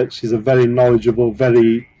 She's a very knowledgeable,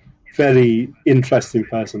 very interesting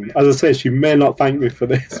person. As I say, she may not thank me for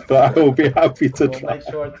this, but I will be happy to we'll try. make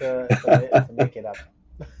sure to make it up.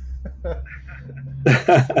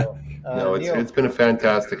 So, No, Neil, it's been a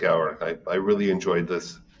fantastic hour. I really enjoyed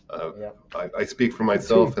this. yeah, I speak for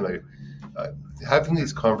myself, and having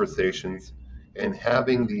these conversations and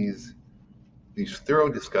having these thorough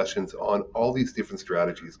discussions on all these different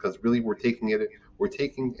strategies, because really we're taking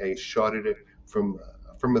a shot at it from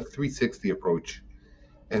a 360 approach,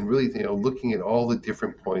 and really looking at all the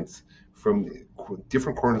different points from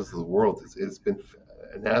different corners of the world. It's been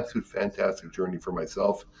an absolute fantastic journey for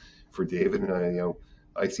myself, for David, and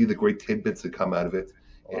I see the great tidbits that come out of it,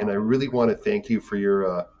 and I really want to thank you for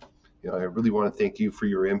your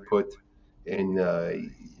input and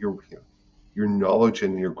your knowledge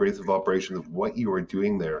and your grace of operation of what you are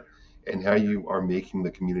doing there and how you are making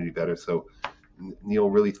the community better. So, Neil,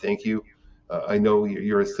 really thank you. I know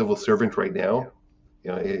you're a civil servant right now.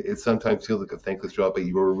 It sometimes feels like a thankless job, but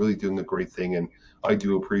you are really doing a great thing, and I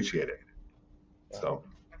do appreciate it. So,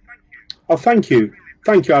 Oh, thank you.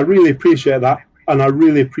 I really appreciate that, and I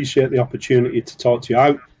really appreciate the opportunity to talk to you.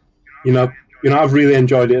 I've really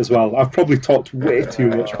enjoyed it as well. I've probably talked way too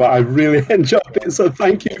much, but I really enjoyed it. So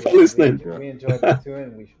thank you for listening. we enjoyed it too,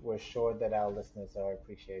 and we're sure that our listeners are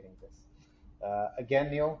appreciating this. Again,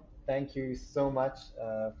 Neil, thank you so much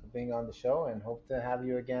for being on the show, and hope to have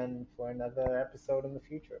you again for another episode in the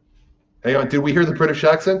future. Hey, did we hear the British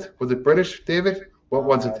accent? Was it British, David? What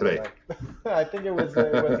was it today? I think it was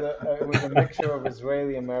a mixture of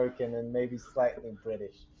Israeli American and maybe slightly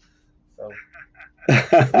British. So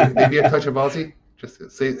maybe a touch of Aussie. Just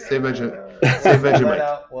say Vegemite. Say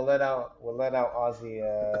Vegemite. We'll let our Aussie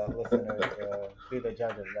listeners be the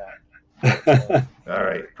judge of that. So, all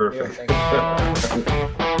right, perfect. Neil, thank you so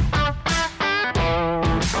much.